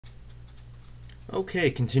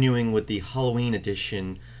Okay, continuing with the Halloween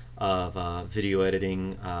edition of video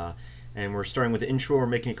editing, and we're starting with the intro.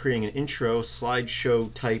 We're creating an intro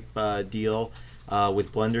slideshow type deal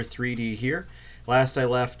with Blender 3D here. Last I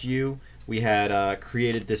left you, we had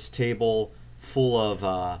created this table full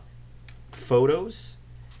of photos,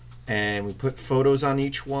 and we put photos on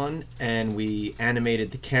each one, and we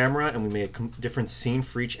animated the camera, and we made a different scene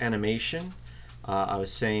for each animation. I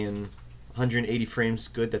was saying 180 frames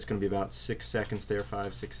good. That's going to be about 6 seconds there,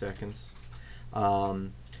 5-6 seconds.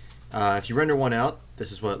 If you render one out,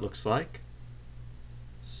 this is what it looks like.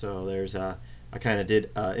 So there's I kind of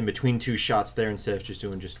did in between two shots there instead of just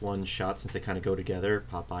doing just one shot, since they kind of go together,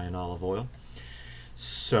 Popeye and olive oil.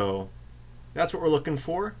 So that's what we're looking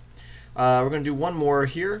for. We're going to do one more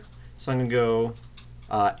here. So I'm going to go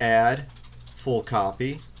add full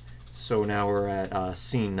copy. So now we're at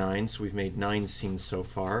scene 9, so we've made 9 scenes so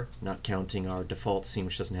far, not counting our default scene,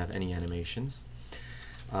 which doesn't have any animations.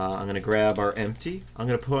 I'm going to grab our empty. I'm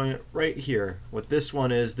going to put it right here. What this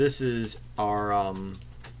one is, this is our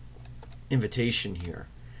invitation here,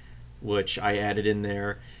 which I added in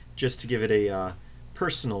there just to give it a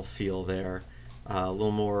personal feel there, a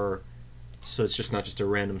little more, so it's just not just a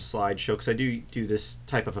random slideshow, because I do this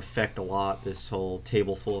type of effect a lot, this whole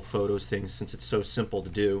table full of photos thing, since it's so simple to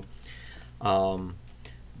do.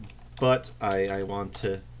 But I want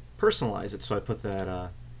to personalize it, so I put that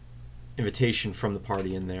invitation from the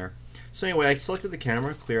party in there. So anyway, I selected the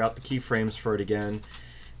camera, clear out the keyframes for it again,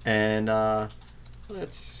 and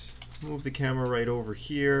let's move the camera right over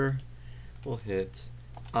here. We'll hit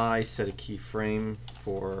I, set a keyframe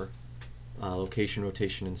for location,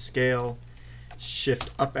 rotation, and scale. Shift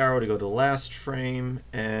up arrow to go to the last frame,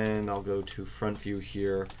 and I'll go to front view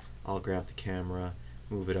here. I'll grab the camera,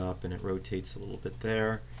 move it up, and it rotates a little bit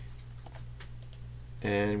there.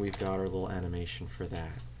 And we've got our little animation for that.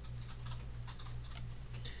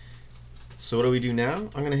 So what do we do now?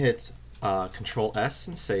 I'm going to hit Control S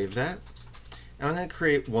and save that. And I'm going to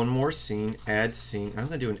create one more scene, add scene. I'm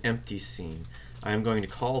going to do an empty scene. I'm going to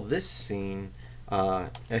call this scene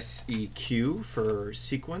SEQ for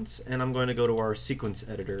sequence, and I'm going to go to our sequence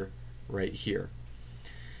editor right here.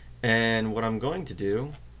 And what I'm going to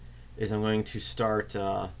do is I'm going to start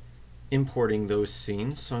importing those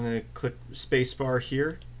scenes. So I'm going to click spacebar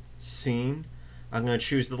here, scene. I'm going to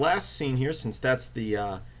choose the last scene here, since that's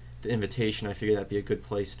the invitation. I figured that'd be a good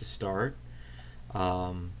place to start.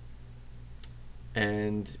 And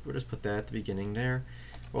we'll just put that at the beginning there.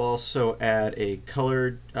 We'll also add a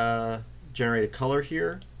colored generate a color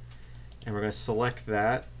here, and we're going to select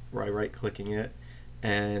that by right-clicking it,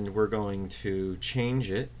 and we're going to change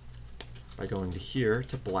it by going to here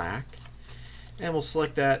to black, and we'll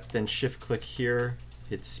select that, then shift-click here,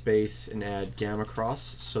 hit space, and add gamma cross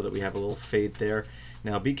so that we have a little fade there.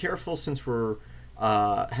 Now be careful, since we're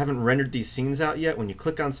haven't rendered these scenes out yet. When you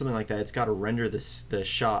click on something like that, it's got to render the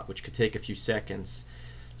shot, which could take a few seconds.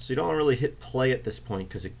 So you don't really hit play at this point,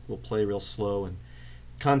 because it will play real slow, and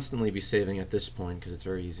constantly be saving at this point, because it's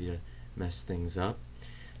very easy to mess things up.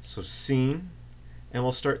 So scene, and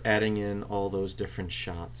we'll start adding in all those different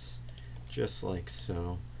shots, just like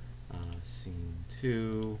so. Scene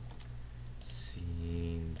 2,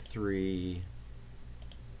 scene 3,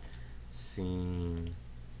 scene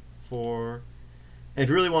 4. And if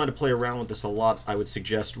you really wanted to play around with this a lot, I would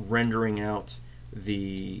suggest rendering out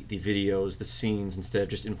the videos, the scenes, instead of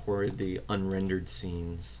just importing the unrendered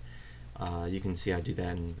scenes. You can see I do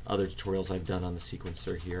that in other tutorials I've done on the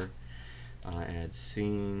sequencer here. Add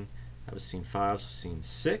scene, that was scene 5, so scene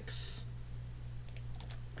 6.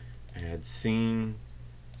 Add scene,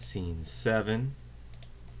 scene 7.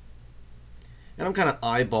 And I'm kind of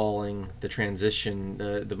eyeballing the transition.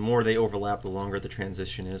 The more they overlap, the longer the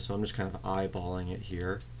transition is, so I'm just kind of eyeballing it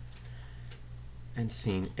here. And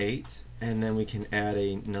scene 8. And then we can add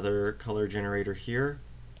another color generator here,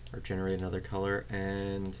 or generate another color,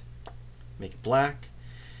 and make it black.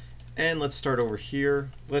 And let's start over here.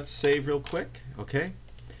 Let's save real quick. Okay.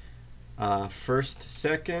 First,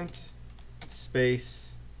 second,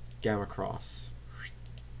 space, gamma cross.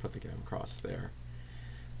 Put the gamma cross there.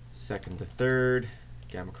 Second to third,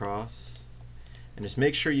 gamma cross. And just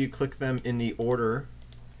make sure you click them in the order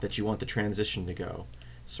that you want the transition to go.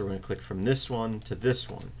 So we're going to click from this one to this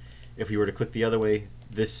one. If we were to click the other way,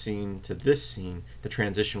 this scene to this scene, the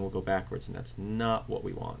transition will go backwards, and that's not what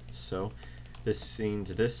we want. So this scene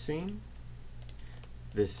to this scene,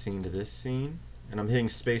 this scene to this scene, and I'm hitting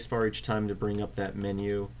spacebar each time to bring up that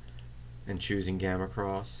menu and choosing gamma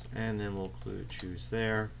cross, and then we'll choose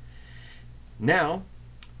there. Now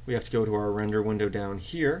we have to go to our render window down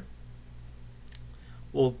here.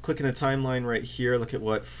 we'll click in a timeline right here, look at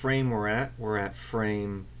what frame we're at. We're at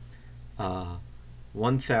frame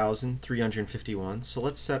 1351. So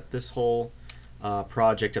let's set this whole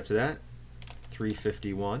project up to that,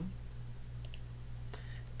 351.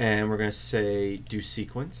 And we're going to say do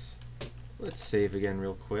sequence. Let's save again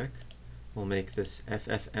real quick. We'll make this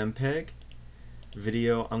FFmpeg.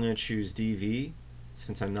 Video, I'm going to choose DV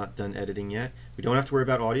since I'm not done editing yet. We don't have to worry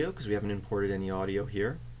about audio because we haven't imported any audio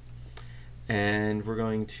here. And we're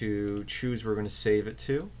going to choose where we're going to save it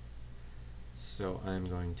to. So I'm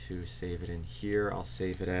going to save it in here. I'll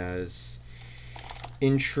save it as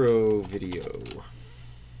intro video.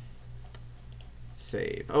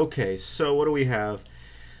 Save. Okay, so what do we have?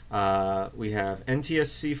 We have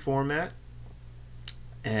NTSC format,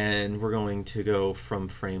 and we're going to go from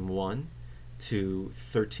frame 1 to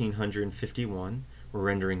 1351. We're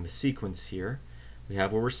rendering the sequence here. We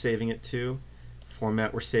have where we're saving it to,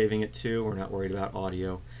 format we're saving it to. We're not worried about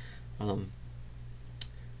audio. Only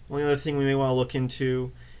other thing we may want to look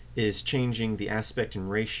into is changing the aspect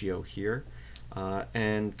and ratio here,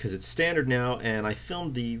 and because it's standard now, and I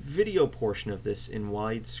filmed the video portion of this in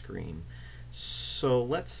widescreen. So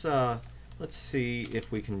let's see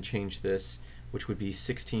if we can change this, which would be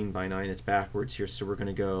 16 by 9. It's backwards here, so we're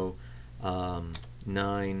going to go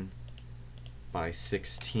 9 by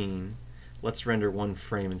 16. Let's render one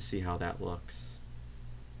frame and see how that looks.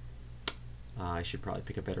 I should probably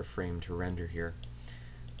pick a better frame to render here.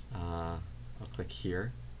 I'll click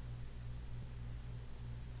here.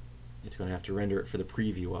 It's going to have to render it for the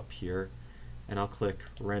preview up here, and I'll click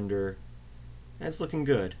render. That's looking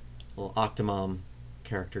good. Little Octomom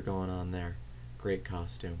character going on there. Great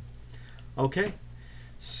costume. Okay,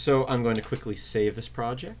 so I'm going to quickly save this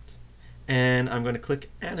project, and I'm going to click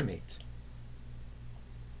animate.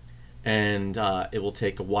 And it will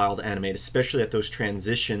take a while to animate, especially at those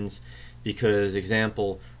transitions, because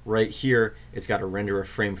example, right here, it's got to render a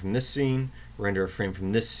frame from this scene, render a frame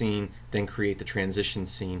from this scene, then create the transition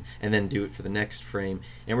scene, and then do it for the next frame.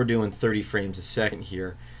 And we're doing 30 frames a second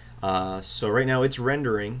here. So right now it's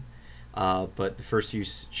rendering, but the first few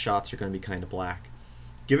shots are going to be kind of black.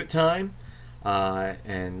 Give it time,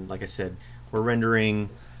 and like I said, we're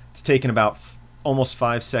rendering. It's taken about almost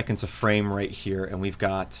 5 seconds a frame right here, and we've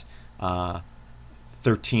got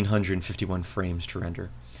 1351 frames to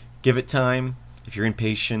render. Give it time. If you're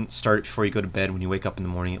impatient, start it before you go to bed. When you wake up in the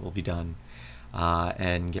morning, it will be done.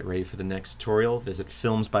 And get ready for the next tutorial. Visit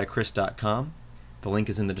filmsbychris.com. The link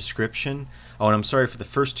is in the description. Oh, and I'm sorry for the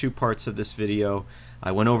first 2 parts of this video.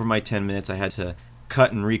 I went over my 10 minutes. I had to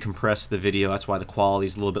cut and recompress the video. That's why the quality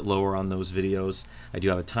is a little bit lower on those videos. I do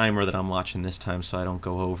have a timer that I'm watching this time so I don't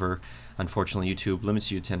go over. Unfortunately, YouTube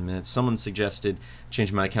limits you to 10 minutes. Someone suggested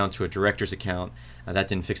changing my account to a director's account. That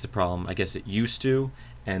didn't fix the problem. I guess it used to,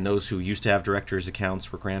 and those who used to have director's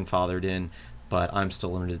accounts were grandfathered in, but I'm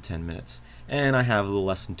still limited to 10 minutes. And I have a little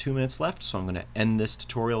less than 2 minutes left, so I'm going to end this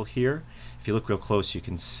tutorial here. If you look real close, you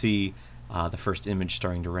can see the first image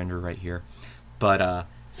starting to render right here. But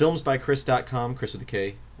filmsbychris.com, Chris with a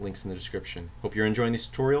K, links in the description. Hope you're enjoying these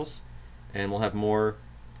tutorials, and we'll have more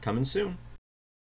coming soon.